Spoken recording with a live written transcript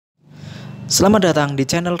Selamat datang di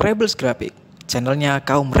channel Rebels Graphic, channelnya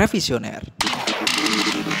kaum revisioner.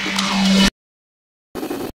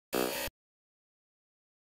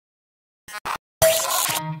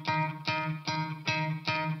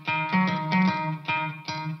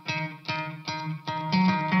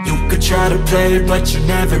 Try to play, but you're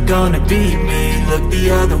never gonna beat me. Look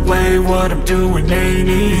the other way, what I'm doing ain't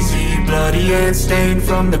easy. Bloody hands stained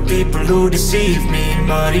from the people who deceive me.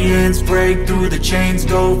 Muddy hands break through the chains,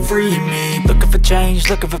 go free me. Looking for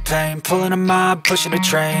change, looking for pain. Pulling a mob, pushing a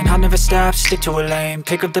train. I'll never stop, stick to a lane.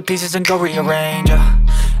 Pick up the pieces and go rearrange.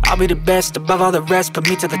 I'll be the best above all the rest, put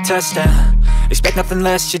me to the test and expect nothing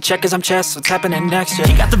less, you check as I'm chess, what's happening next, yeah.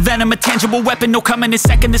 He got the venom, a tangible weapon, no coming in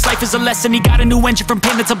second. This life is a lesson, he got a new engine from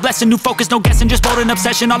pain, it's a blessing. New focus, no guessing, just bold and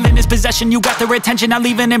obsession. All in his possession, you got their attention. I'll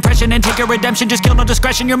leave an impression and take a redemption. Just kill, no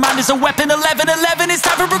discretion, your mind is a weapon. 11-11, it's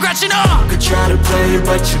time for progression, You could try to play,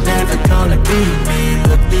 but you're never gonna beat me.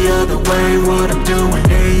 Look the other way, what I'm doing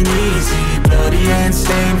ain't easy. Bloody hands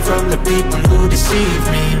stained from the people who deceive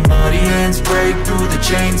me. Muddy hands break through the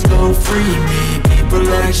chains, go free me. People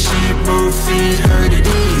like sheep move feet, hurt it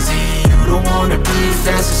easy. You don't wanna be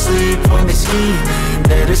fast asleep when they scheming.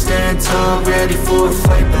 Better stand tall, ready for a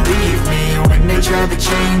fight, believe me. When they try the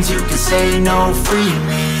chains, you can say no, free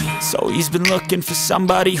me. So he's been looking for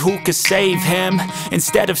somebody who could save him,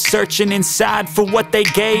 instead of searching inside for what they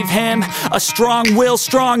gave him. A strong will,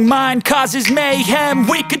 strong mind causes mayhem.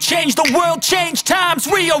 We could change the world, change times,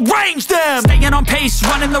 rearrange them. Staying on pace,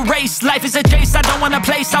 running the race. Life is a chase, I don't want a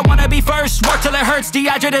place, I wanna be first. Work till it hurts,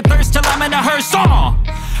 dehydrated thirst till I'm in a hearse.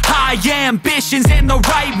 High ambitions and the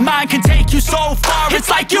right mind can take you so far. It's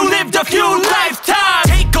like you lived a few lifetimes.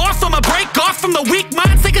 Take off, I'ma break off from the weak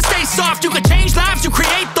minds. They can stay soft, you can change lives, you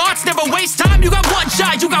create thoughts. Never waste time, you got one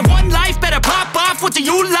shot, you got one life. Better pop off, what do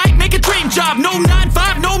you like? Make a dream job, no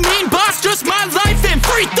 9-5, no mean boss. Just my life and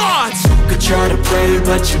free thoughts. You could try to play,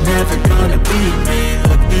 but you're never gonna beat me.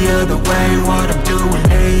 Look the other way, what I'm doing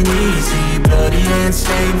ain't easy. Bloody hands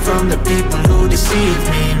stained from the people who deceive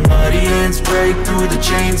me. Muddy hands break through the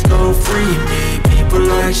chains, go free me. People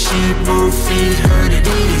like sheep move feet, hurt it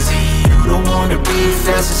easy. You don't wanna be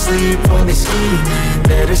fast asleep when they scheming.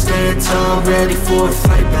 Better stand tall, ready for a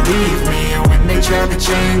fight, believe me. When they try the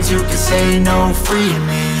chains, you can say no, free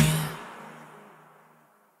me.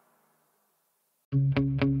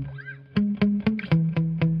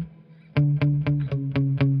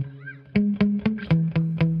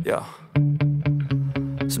 Yeah.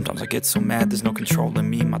 Sometimes I get so mad, there's no controlling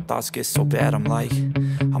me. My thoughts get so bad, I'm like,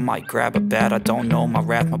 I might grab a bat, I don't know. My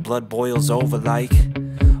wrath, my blood boils over like,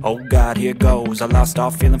 oh God, here goes. I lost all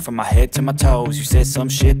feeling from my head to my toes. You said some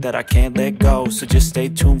shit that I can't let go, so just stay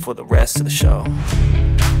tuned for the rest of the show.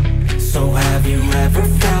 So have you ever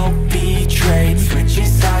felt betrayed?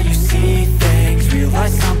 Switches how you see things,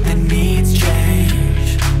 realize something